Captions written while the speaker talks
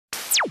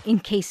in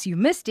case you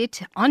missed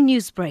it on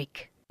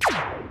Newsbreak.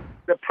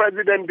 The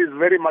president is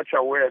very much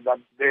aware that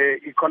the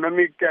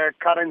economic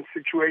current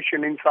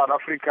situation in South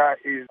Africa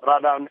is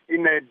rather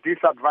in a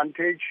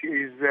disadvantage,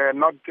 is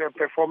not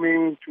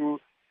performing to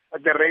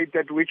the rate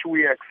at which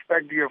we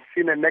expect. You have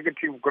seen a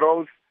negative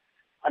growth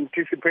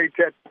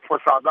anticipated for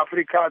South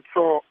Africa.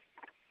 So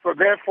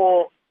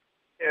therefore,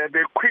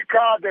 the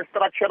quicker the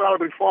structural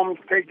reforms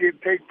take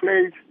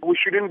place, we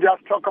shouldn't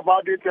just talk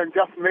about it and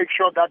just make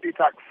sure that it's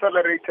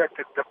accelerated,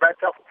 the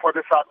better for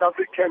the South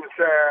African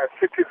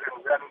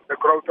citizens and the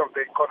growth of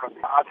the economy.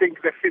 I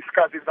think the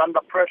fiscal is under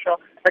pressure.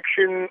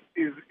 Action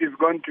is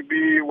going to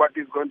be what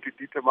is going to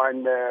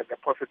determine the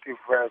positive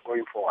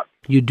going forward.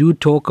 You do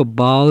talk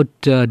about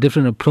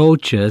different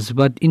approaches,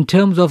 but in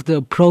terms of the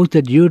approach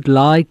that you'd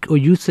like or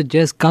you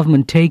suggest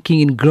government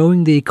taking in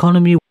growing the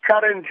economy?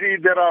 Currently,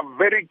 there are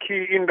very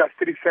key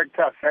industry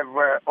sectors have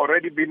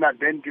already been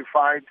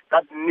identified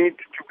that need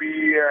to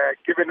be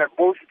given a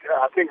boost.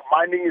 I think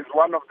mining is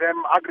one of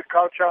them.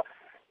 Agriculture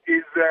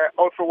is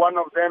also one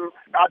of them.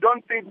 I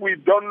don't think we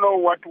don't know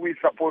what we're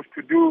supposed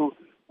to do.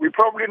 We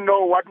probably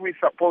know what we're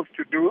supposed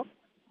to do,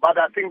 but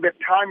I think the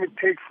time it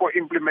takes for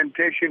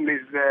implementation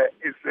is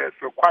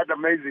so quite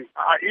amazing.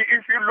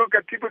 If you look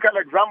at a typical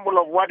example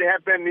of what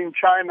happened in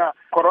China,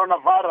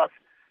 coronavirus,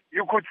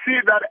 you could see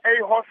that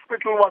a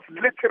hospital was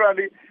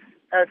literally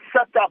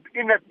set up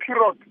in a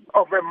period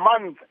of a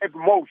month at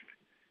most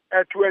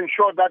to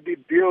ensure that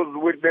it deals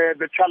with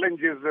the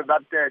challenges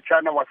that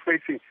China was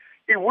facing.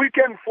 If we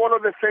can follow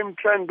the same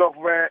trend of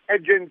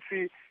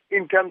urgency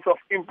in terms of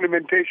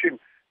implementation,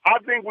 I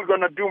think we're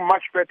going to do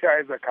much better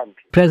as a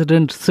country.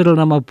 President Cyril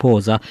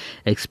Ramaphosa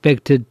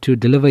expected to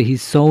deliver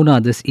his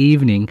SONA this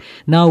evening.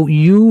 Now,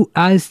 you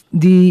as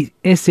the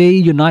SA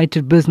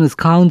United Business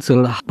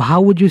Council, how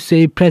would you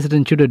say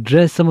President should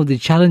address some of the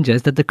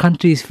challenges that the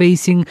country is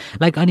facing,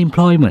 like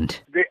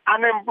unemployment? The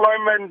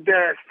unemployment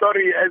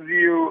story, as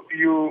you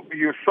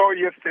saw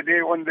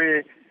yesterday on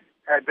the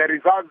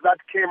results that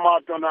came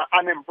out on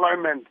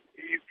unemployment,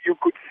 you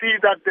could see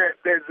that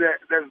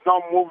there's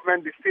no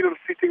movement. It's still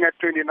sitting at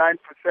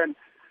 29%,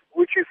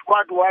 which is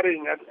quite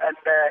worrying, and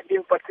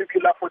in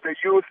particular for the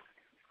youth,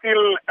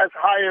 still as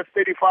high as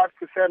 35%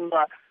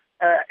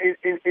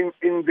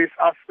 in this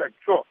aspect.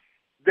 So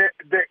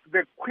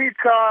the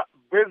quicker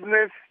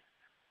business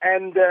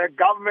and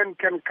government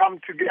can come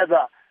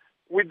together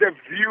with the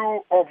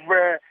view of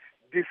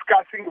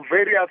discussing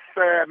various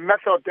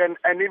methods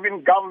and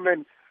even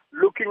government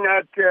looking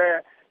at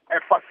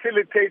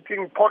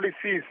facilitating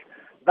policies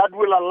that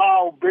will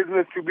allow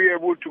business to be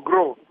able to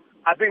grow,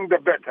 I think the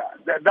better.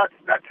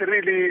 That's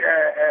really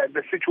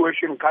the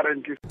situation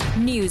currently.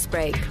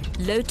 Newsbreak,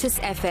 Lotus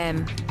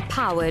FM,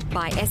 powered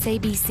by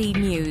SABC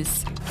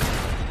News.